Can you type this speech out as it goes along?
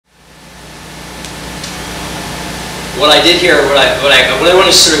what I did here, what I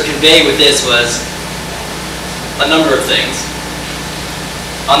wanted to sort of convey with this was a number of things.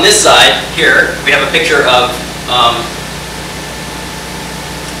 On this side here, we have a picture of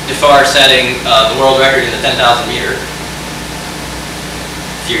Defar setting the world record in the 10,000 meter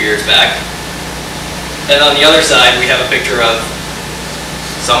a few years back. And on the other side, we have a picture of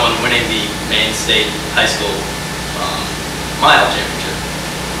someone winning the Maine State High School mile championship.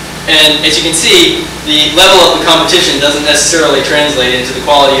 And as you can see, the level of the competition doesn't necessarily translate into the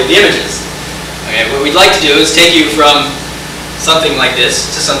quality of the images. Okay, what we'd like to do is take you from something like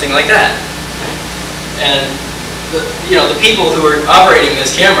this to something like that. And the people who were operating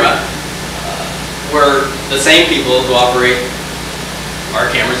this camera were the same people who operate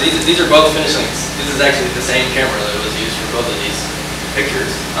our cameras. These are both FinishLynx. This is actually the same camera that was used for both of these pictures.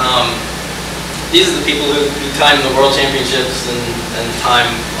 These are the people who time the World Championships and time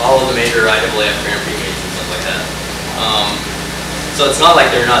all of the major IAAF Grand Prix meets and stuff like that. So it's not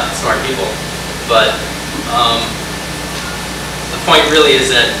like they're not smart people, but the point really is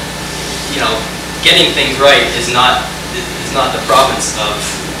that getting things right is not the province of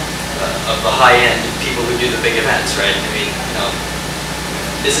the high-end people who do the big events, right? I mean,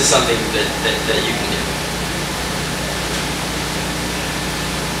 this is something that you can do.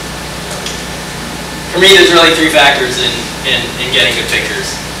 For me, there's really three factors in getting good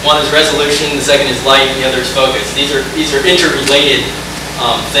pictures. One is resolution, the second is light, and the other is focus. These are interrelated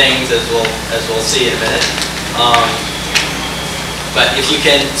things, as we'll see in a minute. But if you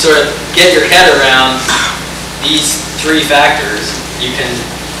can sort of get your head around these three factors, you can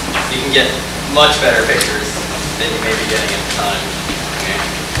get much better pictures than you may be getting at the time. Okay.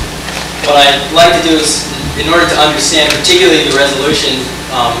 What I'd like to do is, in order to understand particularly the resolution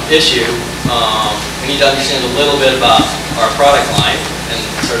issue, we need to understand a little bit about our product line and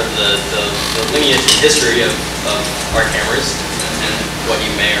sort of the lineage and history of our cameras and what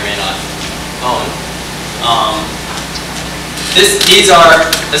you may or may not own. These are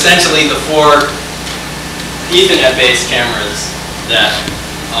essentially the 4 Ethernet-based cameras that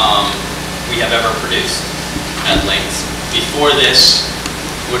we have ever produced at Lynx. Before this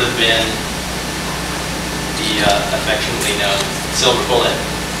would have been the affectionately known Silver Bullet,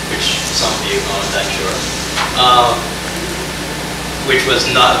 which some of you own, I'm sure, which was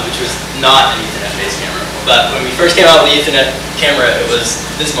not an Ethernet-based camera. But when we first came out with the Ethernet camera, it was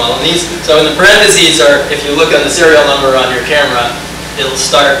this model. And so in the parentheses are, if you look on the serial number on your camera, it'll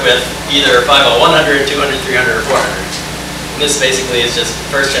start with either 50-100, 200, 300, or 400. And this basically is just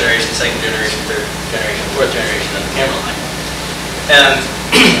first generation, second generation, third generation, fourth generation of the camera line. And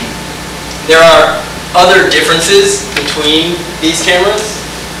there are other differences between these cameras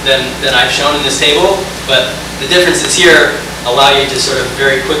than I've shown in this table, but the differences here allow you to sort of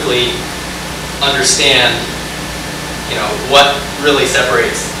very quickly understand, what really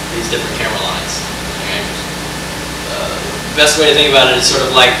separates these different camera lines. Okay? The best way to think about it is sort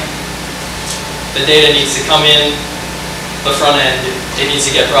of like the data needs to come in the front end, it needs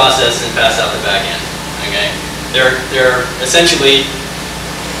to get processed and pass out the back end. Okay? They're essentially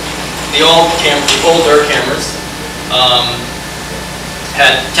the older cameras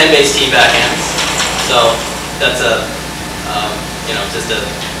had 10 base T back ends, so that's just a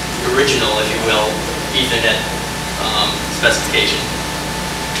original, if you will, Ethernet specification.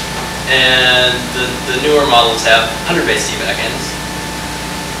 And the newer models have 100 base T back ends.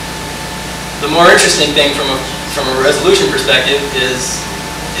 The more interesting thing from a resolution perspective is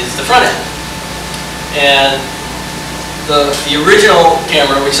the front end. And the original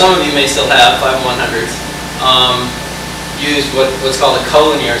camera, which some of you may still have, 5-100s, used what's called a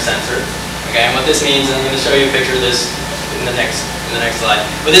collinear sensor. Okay, and what this means, and I'm going to show you a picture of this in the next slide.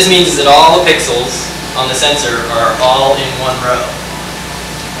 What this means is that all the pixels on the sensor are all in one row.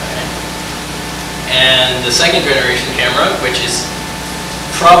 Okay. And the second generation camera, which is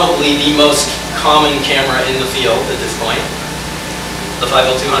probably the most common camera in the field at this point, the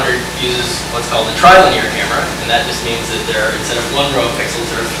 5L200 uses what's called a trilinear camera, and that just means that instead of one row of pixels,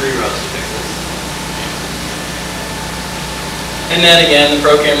 there are 3 rows of pixels. And then again, the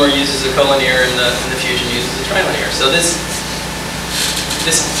Pro camera uses a collinear, and the Fusion uses a trilinear. So this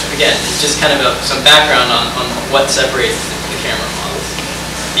again is just kind of some background on what separates the camera models.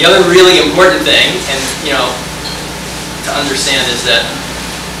 The other really important thing, and to understand, is that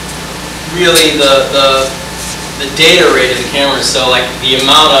really the data rate of the cameras, so like the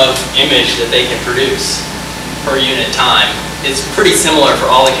amount of image that they can produce per unit time, is pretty similar for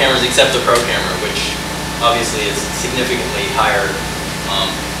all the cameras except the Pro camera, which obviously is significantly higher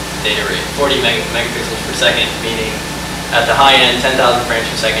data rate, 40 megapixels per second, meaning at the high end 10,000 frames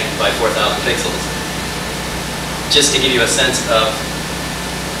per second by 4,000 pixels. just to give you a sense of,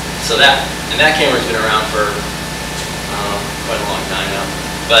 so that, and that camera's been around for quite a long time now,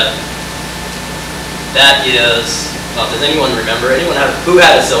 but that is, well, does anyone remember? Who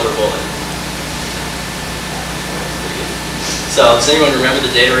had a silver bullet? So, does anyone remember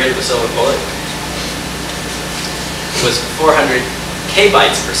the data rate of a silver bullet? It was 400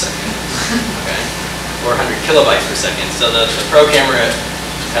 kbytes per second. Okay, 400 kilobytes per second. So the Pro camera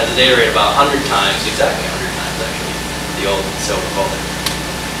has a data rate about 100 times, exactly 100 times actually, the old silver bullet.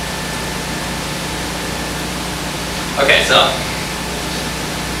 Okay, so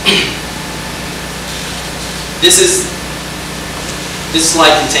this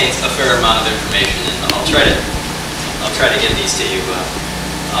slide contains a fair amount of information, and I'll try to get these to you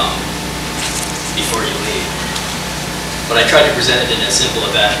before you leave. But I tried to present it in as simple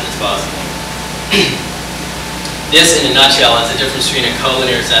a fashion as possible. This, in a nutshell, is the difference between a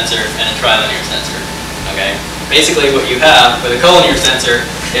collinear sensor and a trilinear sensor. Okay. Basically, what you have with a collinear sensor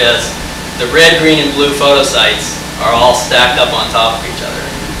is the red, green, and blue photosites are all stacked up on top of each other.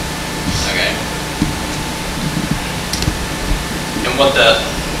 Okay. And what the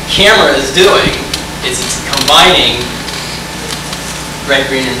camera is doing is it's combining red,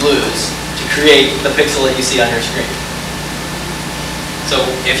 green, and blues to create the pixel that you see on your screen. So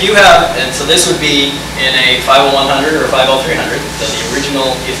if you have, and so this would be in a 50100 or a 50300, so the original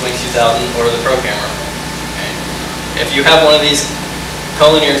FinishLynx 2000 or the Pro camera. Okay. If you have one of these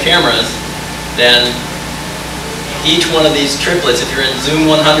collinear cameras, then each one of these triplets, if you're in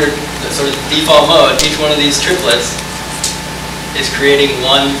zoom 100, the sort of default mode, each one of these triplets is creating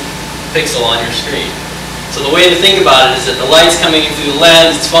one pixel on your screen. So the way to think about it is that the light's coming in through the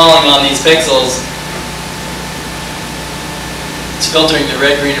lens, it's falling on these pixels, it's filtering the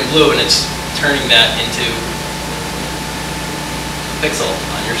red, green, and blue, and it's turning that into a pixel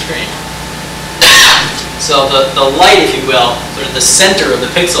on your screen. So the light, if you will, sort of the center of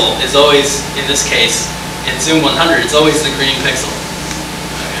the pixel is always, in this case, in zoom 100, it's always the green pixel.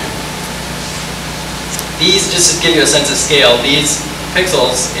 Okay. These, just to give you a sense of scale, these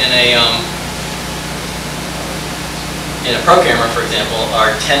pixels in a Pro camera, for example,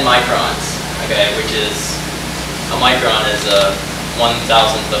 are 10 microns. Okay, which is, a micron is a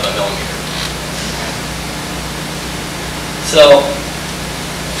 1,000th of a millimeter. So,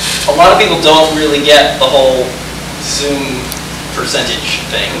 a lot of people don't really get the whole zoom percentage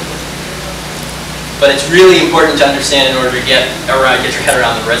thing, but it's really important to understand in order to get your head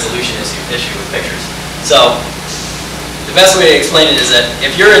around the resolution issue with pictures. So, the best way to explain it is that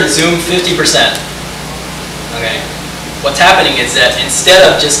if you're in zoom 50%, okay, what's happening is that instead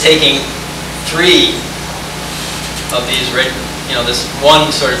of just taking 3 of these red, this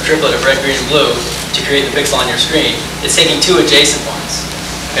one sort of triplet of red, green, and blue to create the pixel on your screen, it's taking 2 adjacent ones,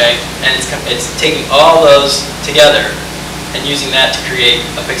 okay? And it's taking all those together and using that to create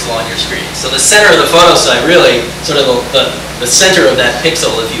a pixel on your screen. So the center of the photosite, really, sort of the center of that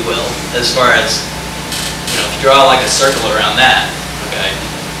pixel, if you will, as far as, if you draw like a circle around that, okay,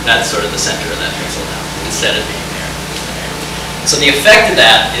 that's sort of the center of that pixel now, instead of being there. Okay? So the effect of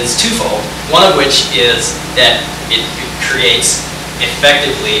that is twofold, one of which is that it creates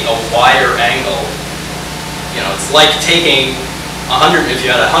effectively a wider angle. It's like taking if you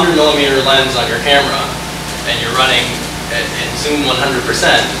had a 100 millimeter lens on your camera and you're running in zoom 100%,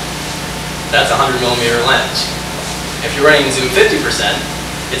 that's a 100 millimeter lens. If you're running in zoom 50%,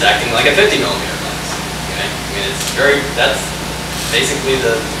 it's acting like a 50 millimeter lens. Okay? I mean, that's basically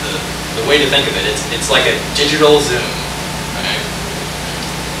the way to think of it. It's like a digital zoom. Okay?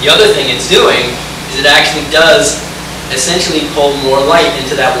 The other thing it's doing is it actually does essentially pull more light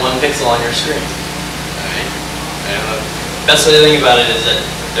into that one pixel on your screen. Right? The best way to think about it is that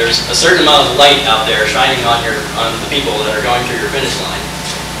there's a certain amount of light out there shining on the people that are going through your finish line,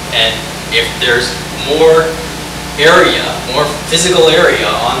 and if there's more physical area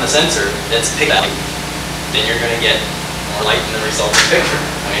on the sensor that's picked up, then you're going to get more light in the resulting picture.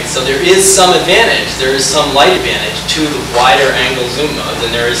 Okay? So there is some advantage, there is some light advantage to the wider angle zoom modes,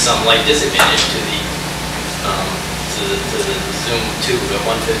 and there is some light disadvantage to the zoom to the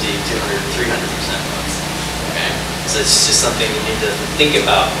 150, 200, 300% modes. Okay? So it's just something you need to think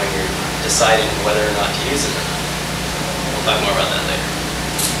about when you're deciding whether or not to use it or not. We'll talk more about that later.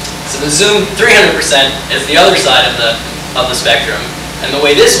 So the zoom 300% is the other side of the spectrum, and the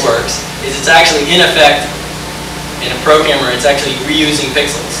way this works is it's actually in effect in a Pro camera, it's actually reusing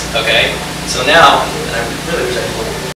pixels. Okay? So now, and I really wish I could look